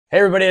Hey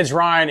everybody, it's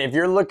Ryan. If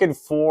you're looking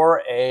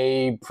for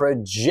a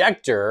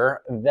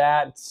projector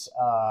that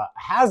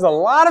has a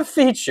lot of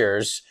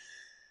features,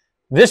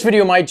 this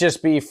video might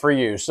just be for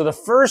you. So the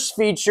first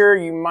feature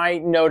you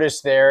might notice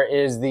there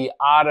is the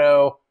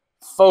auto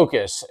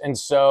focus. And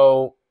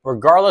so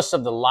regardless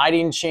of the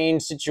lighting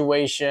change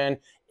situation,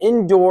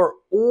 indoor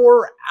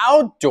or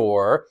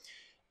outdoor,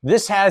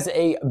 this has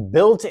a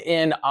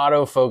built-in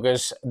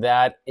autofocus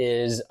that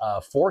is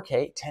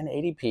 4K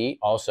 1080p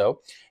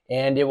also,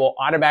 and it will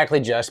automatically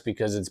adjust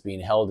because it's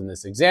being held in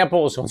this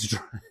example. So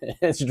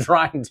it's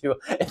trying to,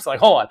 it's like,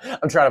 hold on,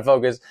 I'm trying to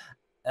focus.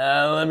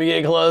 Let me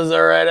get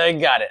closer. All right, I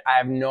got it. I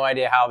have no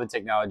idea how the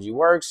technology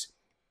works.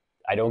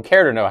 I don't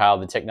care to know how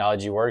the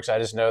technology works. I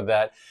just know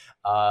that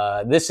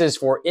this is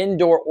for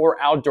indoor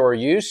or outdoor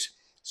use.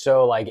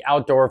 So like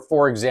outdoor,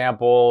 for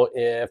example,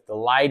 if the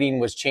lighting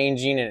was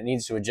changing and it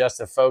needs to adjust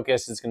the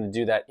focus, it's going to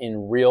do that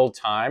in real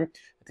time.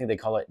 I think they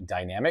call it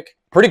dynamic.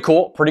 Pretty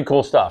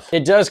cool stuff.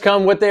 It does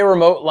come with a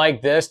remote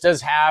like this.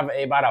 Does have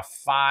about a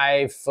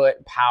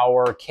 5-foot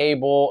power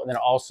cable, and then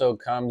also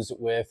comes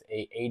with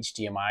a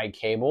HDMI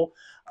cable.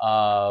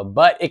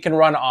 But it can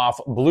run off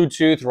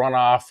Bluetooth, run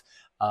off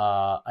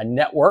a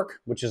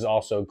network, which is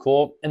also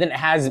cool. And then it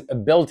has a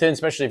built-in,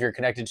 especially if you're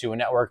connected to a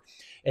network,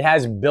 it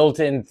has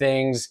built-in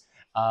things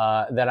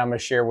that I'm going to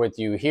share with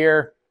you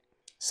here.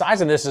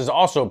 Size of this is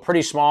also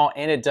pretty small,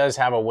 and it does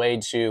have a way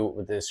to,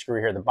 with this screw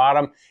here at the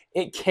bottom,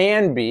 it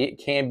can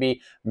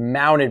be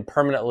mounted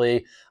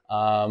permanently,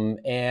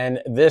 and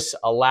this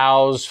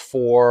allows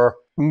for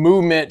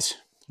movement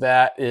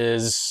that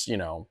is, you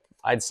know,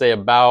 I'd say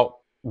about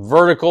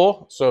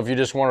vertical. So if you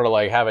just wanted to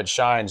like have it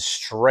shine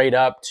straight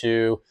up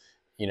to,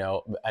 you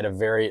know, at a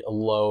very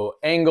low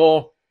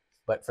angle,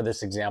 but for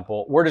this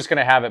example, we're just going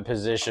to have it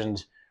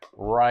positioned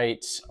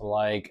right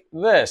like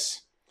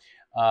this.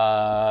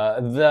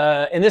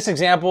 In this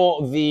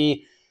example,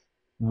 the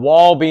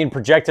wall being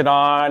projected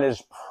on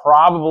is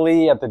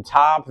probably at the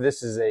top.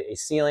 This is a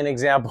ceiling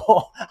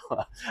example,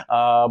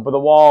 but the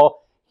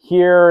wall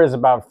here is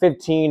about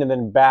 15, and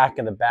then back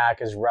in the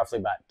back is roughly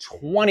about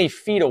 20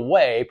 feet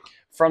away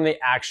from the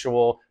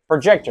actual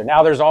projector.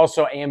 Now there's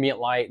also ambient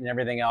light and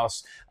everything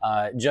else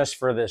just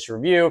for this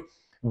review.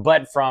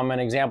 But from an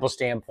example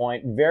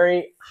standpoint,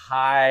 very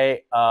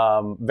high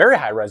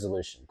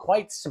resolution,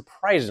 quite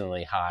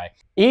surprisingly high.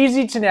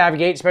 Easy to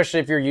navigate,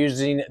 especially if you're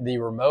using the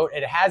remote.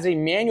 It has a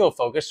manual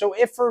focus, so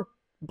if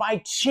by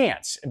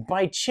chance,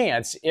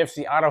 if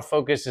the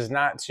autofocus is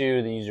not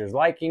to the user's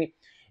liking,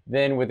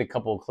 then with a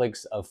couple of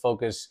clicks of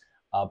focus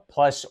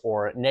plus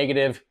or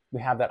negative,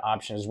 we have that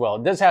option as well.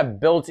 It does have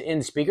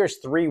built-in speakers,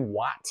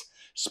 3-watt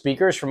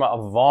speakers from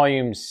a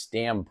volume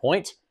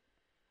standpoint.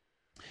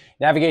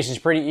 Navigation is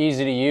pretty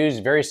easy to use,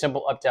 very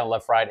simple, up, down,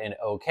 left, right, and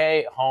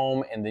OK,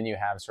 home, and then you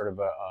have sort of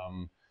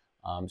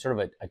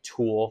a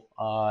tool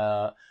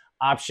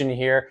option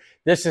here.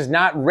 This is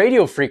not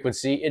radio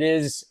frequency, it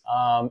is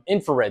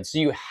infrared, so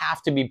you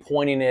have to be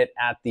pointing it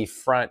at the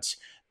front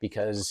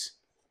because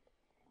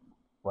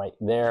right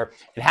there,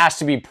 it has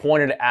to be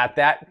pointed at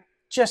that.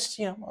 Just,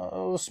 you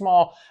know, a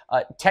small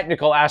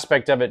technical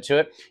aspect of it to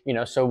it, you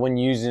know, so when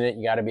using it,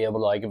 you got to be able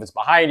to, like, if it's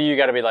behind you, you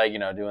got to be like, you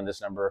know, doing this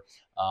number,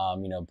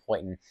 you know,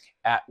 pointing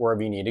at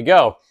wherever you need to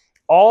go.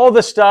 All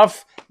the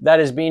stuff that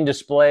is being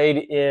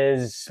displayed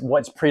is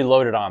what's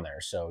preloaded on there.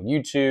 So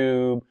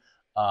YouTube,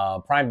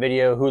 Prime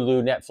Video,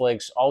 Hulu,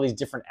 Netflix, all these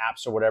different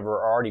apps or whatever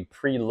are already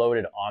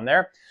preloaded on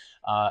there.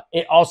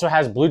 It also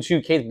has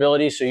Bluetooth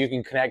capability, so you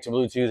can connect to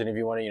Bluetooth, and if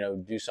you want to, you know,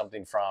 do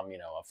something from, you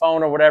know, a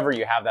phone or whatever,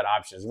 you have that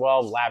option as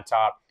well.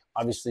 Laptop,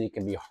 obviously, it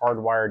can be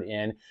hardwired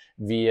in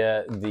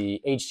via the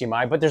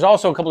HDMI, but there's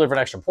also a couple different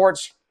extra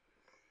ports.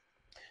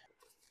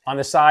 On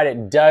the side,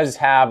 it does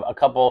have a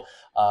couple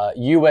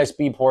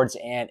USB ports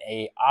and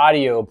a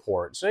audio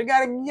port, so you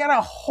got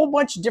a whole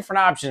bunch of different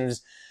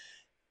options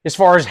as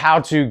far as how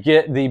to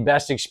get the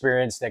best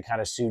experience that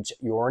kind of suits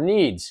your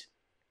needs.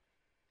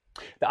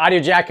 The audio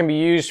jack can be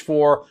used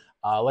for,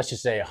 let's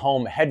just say,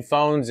 home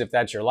headphones, if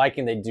that's your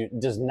liking.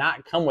 Does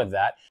not come with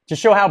that. To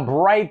show how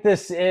bright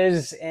this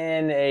is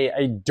in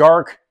a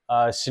dark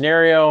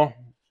scenario,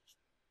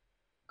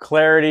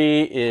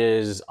 clarity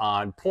is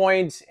on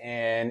point,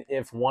 and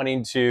if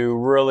wanting to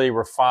really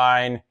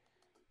refine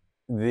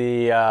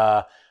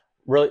the,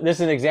 this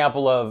is an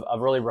example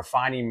of really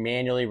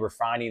manually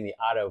refining the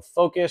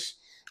autofocus,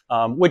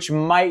 which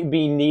might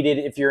be needed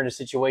if you're in a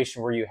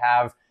situation where you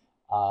have,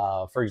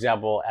 for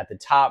example, at the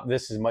top,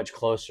 this is much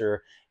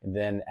closer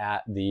than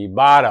at the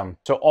bottom.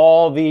 So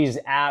all these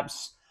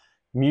apps,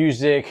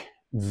 music,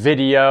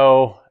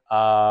 video,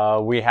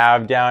 we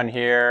have down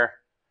here,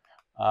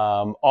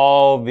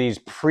 all these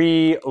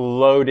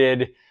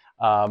preloaded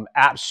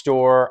app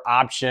store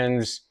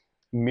options,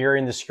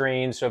 mirroring the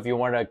screen. So if you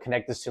want to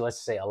connect this to,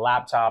 let's say, a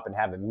laptop and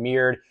have it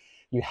mirrored,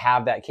 you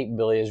have that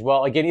capability as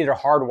well. Again, either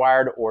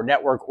hardwired or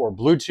network or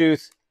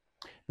Bluetooth.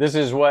 This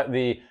is what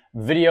the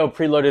video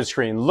preloaded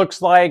screen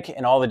looks like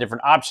and all the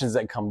different options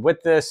that come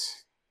with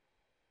this.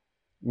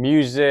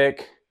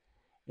 Music,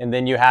 and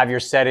then you have your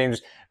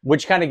settings,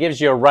 which kind of gives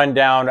you a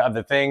rundown of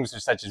the things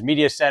such as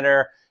Media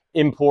Center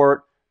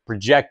import,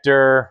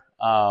 projector,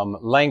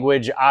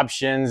 language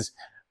options,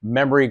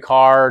 memory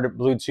card,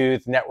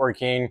 Bluetooth,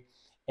 networking,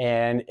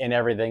 and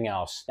everything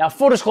else. Now,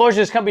 full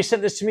disclosure, this company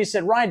sent this to me,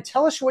 said, Ryan,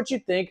 tell us what you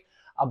think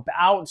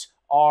about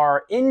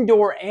our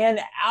indoor and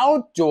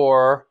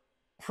outdoor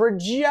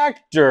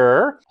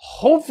projector.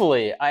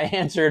 Hopefully, I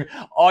answered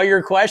all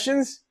your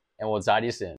questions, and we'll talk to you soon.